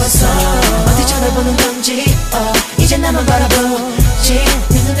싶어서 어디 쳐다보는 건지 이제 나만 바라보지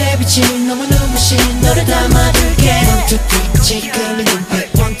내 눈에 비친 너무 눈부신 너를 담아둘게 1, 2, 3 지금 이 눈빛 1,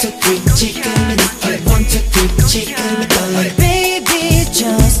 2, 3 지금 이 느낌 1, 2, 3 지금 이 떨림 Baby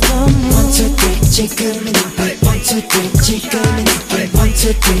just don't move 1, 2, 3 지금 이 눈빛 1, 2, 3 지금 이 느낌 1,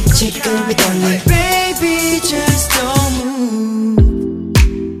 2, 3 지금 이 떨림 Baby just don't move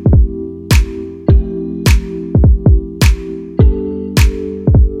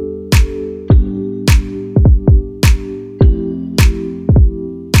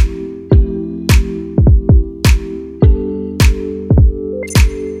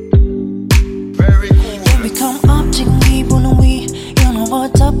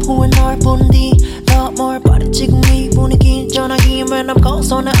I'm cold,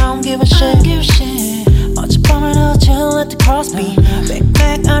 so now I don't give a shit. 어젯밤에 너 chill at the crossbeat. Big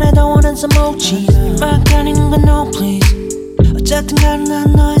Mac 안에도 원한 some mochi. 막 아닌 건 no please. 어쨌든 간에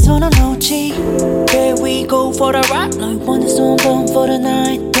난 너의 손 안 놓지. Here we go for the ride. 너의 원한 손 for the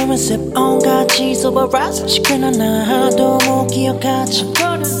night. Then we sip on 같이 sober rise. 시끄러운 나 하나도 못 기억하지.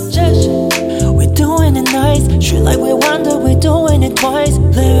 We're doing it nice. Shoot like we wonder, we're doing it twice.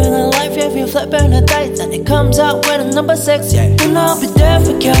 Living a life, yeah, we flipping the dice. And it comes out with a number 6, yeah. And I'll be there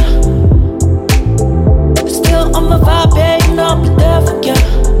for ya. Still on my vibe, yeah, and I'll be there for ya.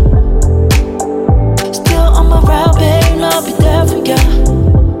 Still on my ride, yeah, and I'll be there for ya.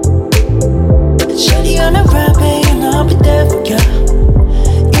 Shawty on the ride, yeah, and I'll be there for ya.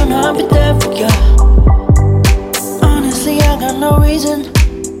 You know I'll be there for ya. Honestly, I got no reason.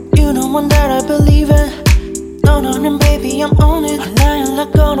 You the one that I believe in. 너는 baby I'm on it. 나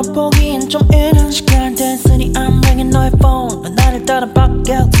연락걸어 보기엔 좀 이른 시간 됐으니 I'm ringing 너의 phone. 넌 나를 따라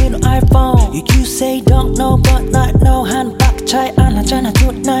밖에 뒤로 iPhone. You say don't know but not know 하는 밖에 차이 안 나잖아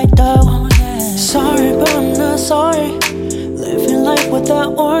tonight though. Sorry but I'm not sorry. Living life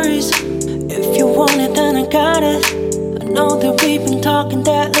without worries. If you want it then I got it. I know that we've been talking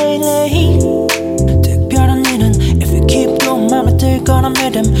that lately. 특별한 일은 if you keep going 맘에 들 거나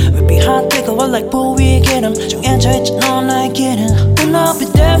믿음. We'll be hot 뜨거워 like 불 위에 기름. 정해져 있지 넌 나의 길은. And I'll be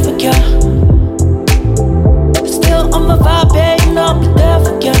there for ya. Still on my vibe, babe, and I'll be there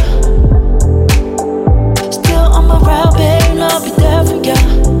for ya. Still on my ride, babe, and I'll be there for ya.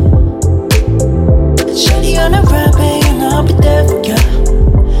 Shawty on the ride, babe, and I'll be there for ya.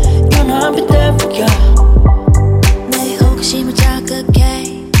 You know I'll be there for ya. 내 호기심을 자극해.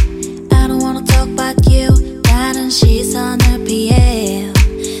 I don't wanna talk about you. 다른 시선을 피해.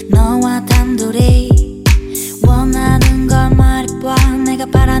 너와 단둘이 원하는 걸 말해봐. 내가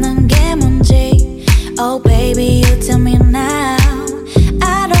바라는 게 뭔지. Oh baby you tell me now.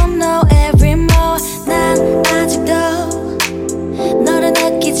 I don't know every more. 난 아직도 너를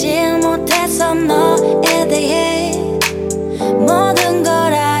느끼지 못해서 너에 대해 모든 걸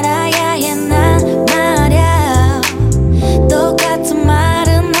알아야 해 난 말야. 똑같은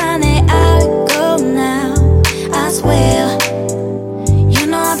말은 안 해 알고 now. I swear you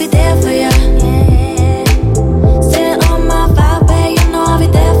know I'll be there for ya. Still on my vibe, babe, you know I'll be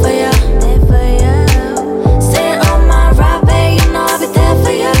there for ya. Still on my ride, babe,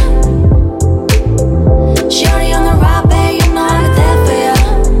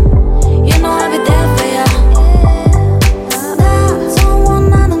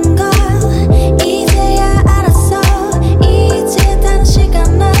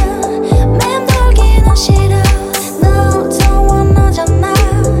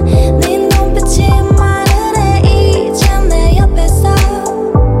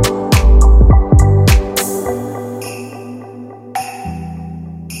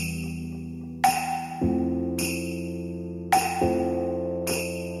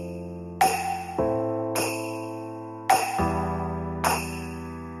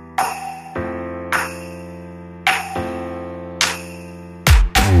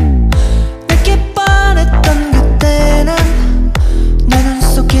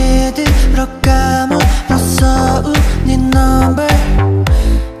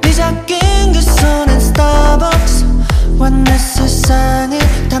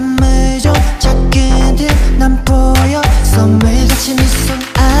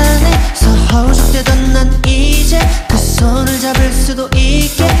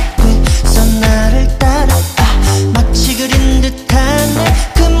 있게 돼서 나를 따라 마치 그린 듯한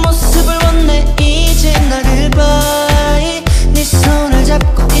그 모습을 원해 이제 나를 봐 네 손을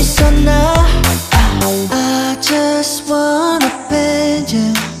잡고 있어 나 I just wanna bend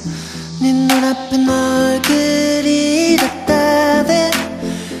you 네 눈앞에 널 그리 답답해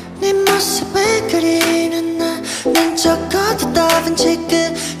네 모습을 그리는 나는 적어도 다빈치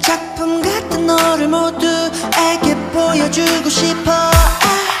그 작품 같은 너를 모두에게 보여주고 싶어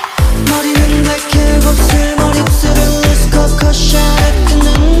머리는 밝히고 쓸머리 입술을 loose coco shot 그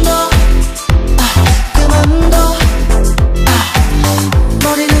눈도 그 맘도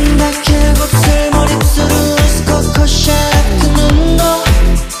머리는 밝히고 쓸머리 입술을 loose coco shot 그 눈도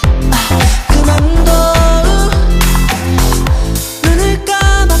그 맘도 눈을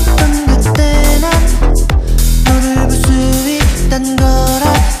감았던 그때 난 너를 볼 수 있단 걸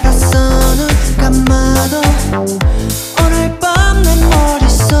알았어 눈 감아도 오늘 밤 내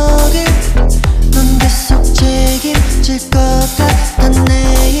머릿속을 넌 계속 책임질 것 같아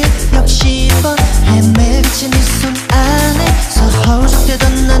내일 역시 번 헤매비친 네 손 안에서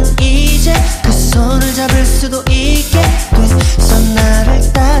허우적대던 난 이제 그 손을 잡을 수도 있게 돼서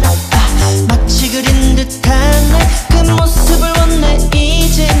나를 따라 마치 그린 듯한 그 모습을 원해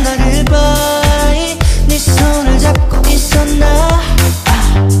이제 나를 봐 네 손을 잡고 있어 나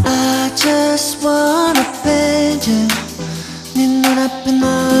I just wanna bend you 네 눈앞에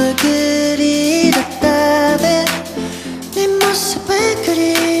널 그리 답답해 네 모습을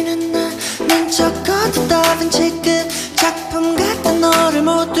그리는 나는 적어도 다빈치 그 작품 같은 너를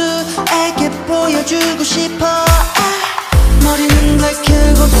모두에게 보여주고 싶어 머리는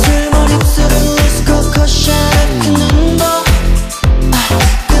밝히고 쓸머리 입술을 loose coco shot 그 눈도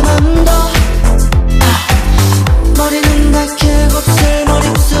그 맘도 머리는 밝히고 쓸머리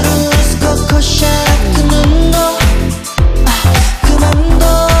입술을 loose coco shot 그 눈도 그 맘도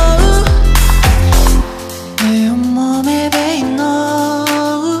내 온몸에 배인 너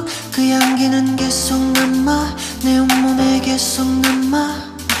그 향기는 계속 남아 내 온몸에 계속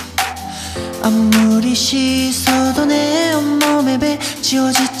남아 아무리 씻어도 내 온몸에 배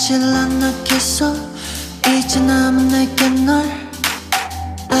지워지질 않겠어 이제 남은 내게 널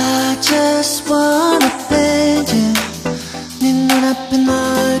I just wanna bend you 네 눈앞에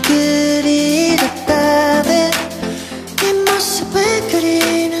널 그리 답답해 네 모습을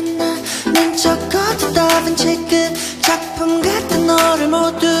그리는 나는 적어도 다빈치 그 작품 같은 너를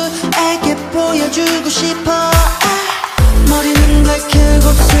모두에게 보여주고 싶어 머리는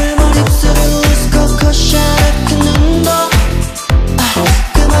밝히고 쓸머리 입술을 loose coco shot 그 눈도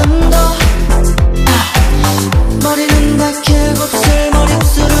그 맘도 머리는 밝히고 쓸머리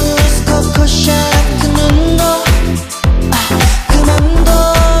입술을 loose coco shot 그 눈도 그 맘도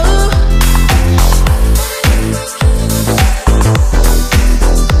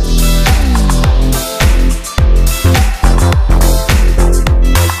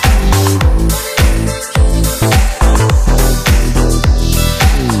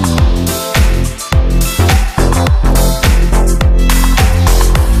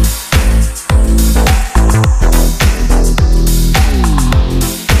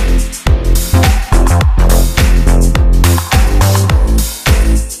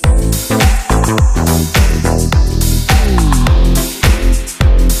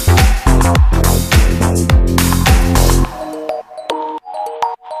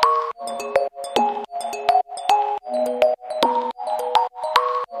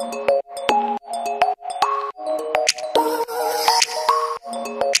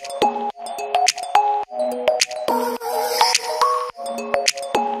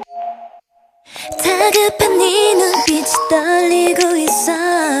다급한 네 눈빛이 떨리고 있어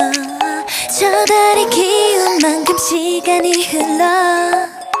저 달의 기운만큼 시간이 흘러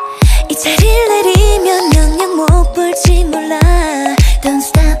이 자리를 내리면 영영 못 볼지 몰라 Don't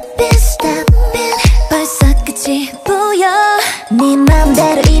stop it, stop it 벌써 끝이 보여 네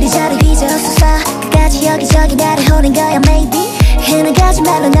맘대로 이리저리 휘저었어 끝까지 여기저기 나를 오는 거야 maybe 흐느껴진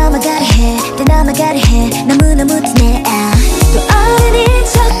말로 넘어가려 해 또 넘어가려 해 너무너무 티내 또 어른인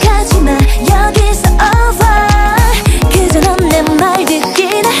척하지마 여기서 over 그저 넌 내 말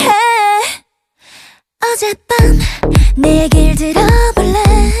듣기나 해 어젯밤 내 얘길 들어볼래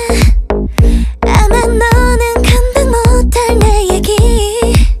아마 너는 감당 못할 내 얘기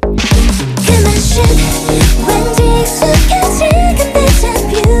그만큼 왠지 익숙해질 건데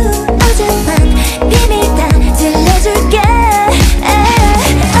잡유 어젯밤 비밀 다 들려줄게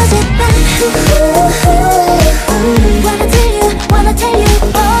어젯밤 wanna tell you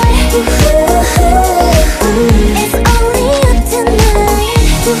boy it's only up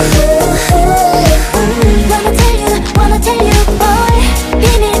tonight wanna tell you boy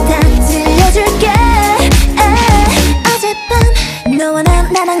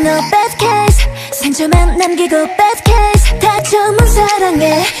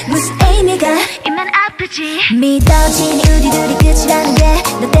사랑해 무슨 의미가 있면 아프지 믿어지니 우리 둘이 끝이라는데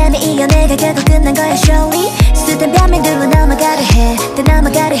너 때문에 이겨내가 결국 끝난 거야 surely 쓰던 변명들로 넘어가려 해 또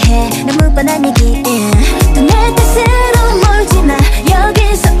넘어가려 해 너무 뻔한 얘기 또 내 뜻으로 몰지마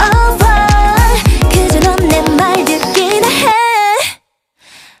여기서 over 그저 넌 내 말 듣기나 해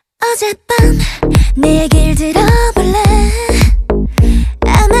어젯밤 내 얘길 들어볼래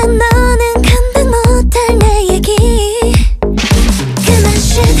아마 너는 감당 못할 내 얘기 그만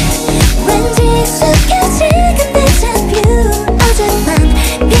쉿 왠지 익숙해지 근데 잡유 어젯밤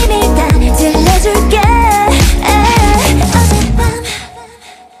비밀 다 들려줄게 어젯밤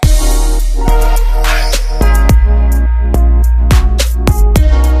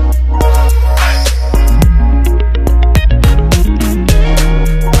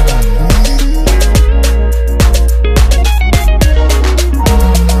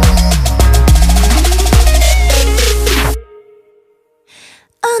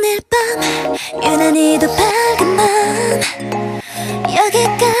오늘 밤 유난히도 밝은 밤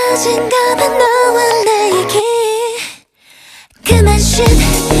여기까지인가 봐 너와 내 얘기 그만 쉿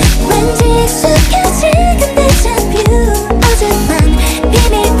왠지 익숙해지 근데 잡유 어젯밤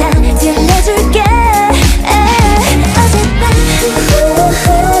비밀 다 들려줄게 어젯밤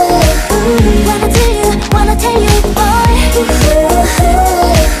Wanna tell you boy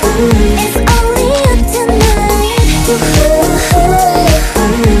It's only up tonight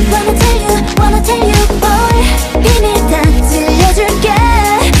Wanna tell you boy 비밀 다 들려줄게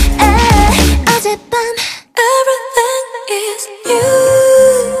어젯밤 Everything is you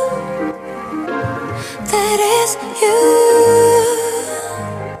That is you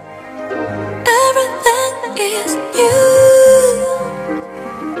Everything is you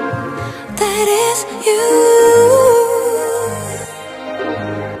That is you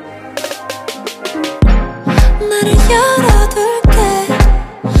말을 열어둘게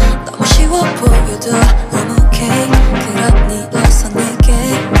너무 쉬워 보여도 I'm okay 그러니 어서 내게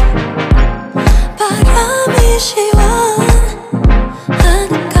바람이 시원하니까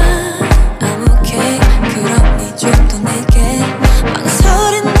I'm okay 그러니 좀 더 내게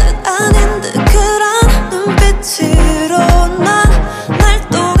망설인 듯 아닌 듯 그런 눈빛으로 난 날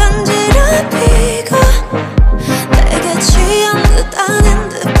또 간지럽히고 내게 취한 듯 아닌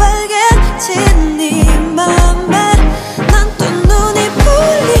듯 빨개진 네 맘에 난 또 눈이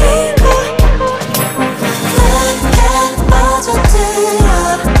풀리고 내게 빠져들어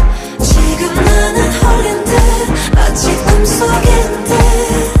지금 나는 홀린 듯 마치 꿈속인 듯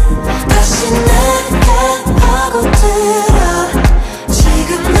다시 내게 파고들어 지금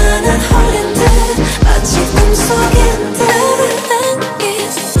나는 홀린 듯 마치 꿈속인 듯 Everything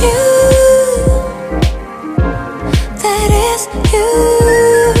is you That is you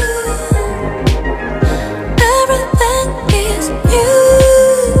Everything is you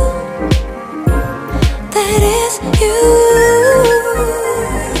That is you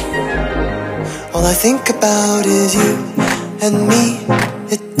All I think about is you and me.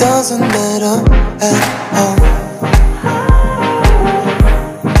 It doesn't matter at all.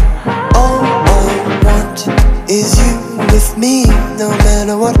 All I want is you with me. No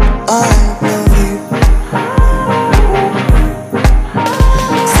matter what, I love you.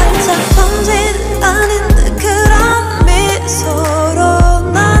 살짝 번지듯 아닌 듯 그런 미소로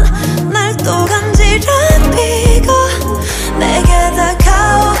난 날 또 간지럽히고 내게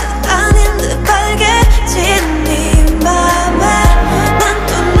다가오듯 아닌 듯 빨개진 네 맘에 난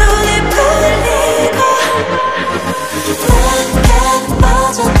또 눈이 풀리고 내게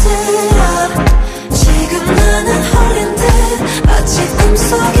빠져들어 지금 나는 홀린 듯 마치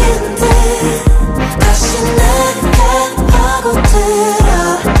꿈속인 듯 다시 내게 파고들어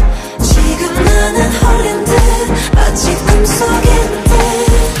지금 나는 홀린 듯 마치 꿈속인 듯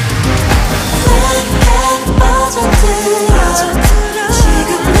내게 빠져들어 지금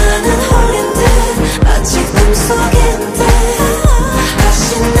나는 홀린 듯 마치 꿈속인 듯 다시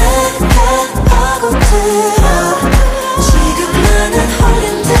내게 파고들어 지금 나는 홀린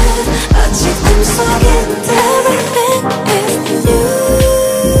듯 마치 꿈속인 듯 Everything is you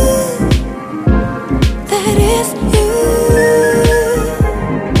That is you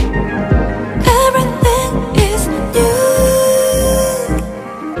Everything is you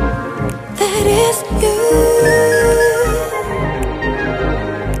That is you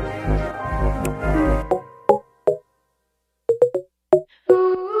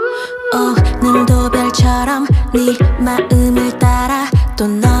오늘도 별처럼 네 마음을 따라 또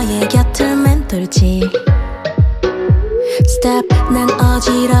너의 곁을 맴돌지 Stop 난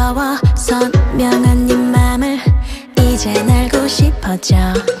어지러워 선명한 네 맘을 이젠 알고 싶어져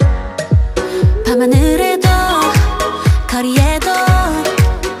밤하늘에도 거리에도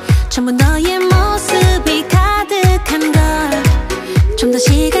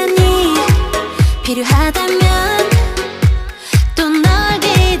시간이 필요하다면 또 널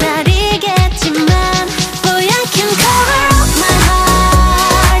기다리겠지만 Boy I can cover up my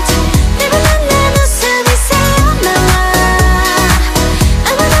heart 매번 내 모습이 새어나와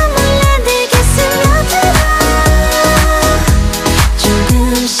아무나 몰래 내게 스며들어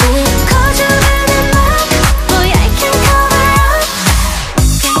조금씩 커져가는 맘 Boy I can cover up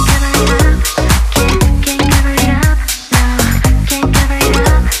Can't cover it up Can't cover it up No Can't cover it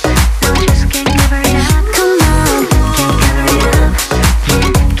up No just can't cover it up Come on Can't cover it up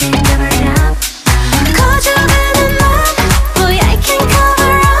Can't cover it up 커져가는 맘 Boy I can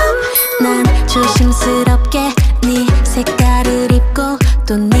cover up 난 조심스럽게 네 색깔을 입고 또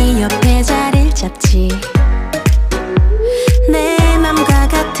네 옆에 자리를 잡지 내 맘과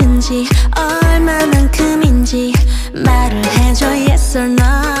같은지 얼마만큼인지 말을 해줘 yes or no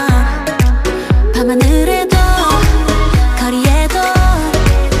밤하늘에도 거리에도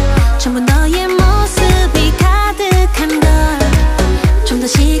전부 너의 모습이 가득한 걸 좀 더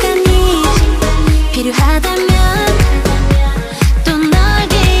시간이 필요하다면 또 널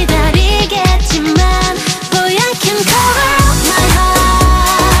기다리겠지만 Boy I can cover up my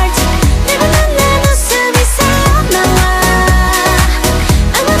heart 매번 내 모습이 새어나와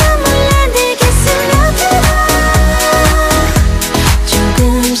아무나 몰래 내게 스며들어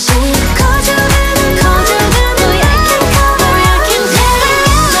조금씩 커져가는 Boy I can cover up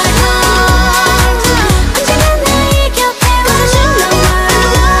my heart 언제나 나의 곁에 와줄라와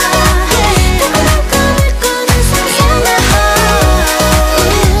달콤한 꿈을 꾸는 상상의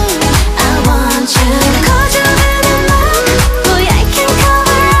I want you 커져가는 맘 Boy I can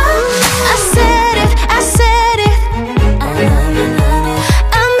cover up I said it I said it I love you love you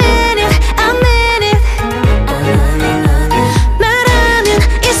I meant it I meant it I love you love you 말하는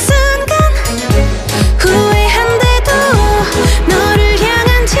이 순간 후회한데도 너를 향한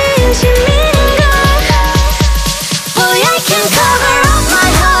진심인걸 Boy I can cover up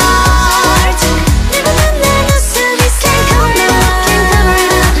my heart 매번 내 모습이 새어나와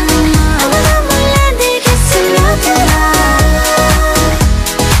아무나 몰래 내게 스며들어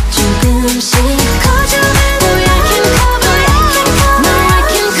조금씩 커져가는 Boy I can cover No I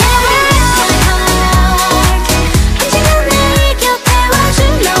can cover up my heart 언제나 내 곁에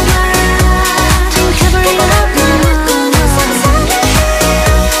와줄라와 Can cover it up 꿈을 꾸는 상상의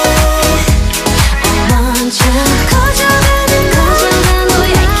I want you 커져가는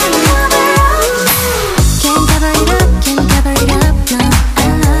Boy I can cover up Can't cover it up Can't cover it up No I love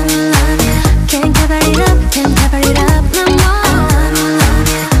you love you Can't cover it up Can't cover it up No more I love you love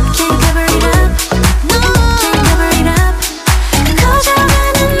you Can't cover it up No Can't cover it up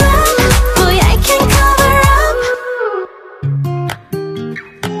커져가는 맘 Boy I can cover up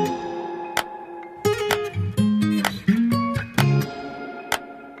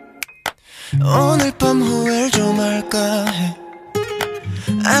오늘 밤 후회를 좀 할까 해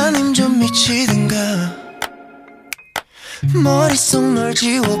아님 좀 미치든가 머릿속 널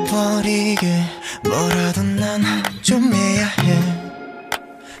지워버리게 뭐라도 난 좀 해야 해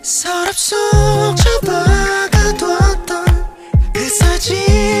서랍 속 처박아뒀던 그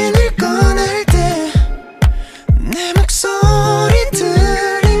사진을 꺼낼 때 내 목소리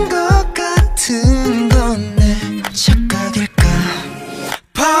들린 것 같은 건 내 착각일까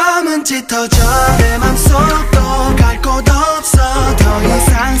밤은 짙어져 내 맘속도 갈 곳 없어 더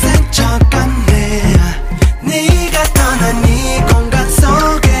이상 센척 같네 네가 떠난 이 공간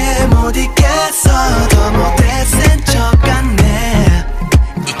속에 못 있겠어 더 못해 센척 같네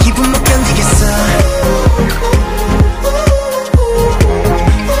이 기분 못 견디겠어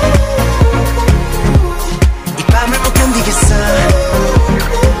이 밤을 못 견디겠어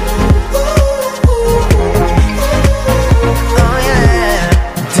Oh yeah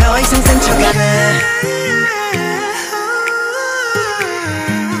더 이상 센척 안해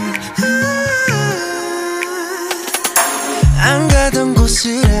안 가던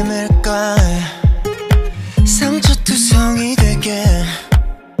곳을 헤맬까 해 상처투성이 되게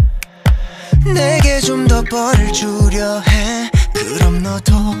내게 좀 더 벌을 주려 해 그럼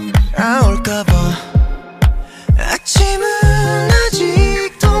너도 돌아올까봐 아침을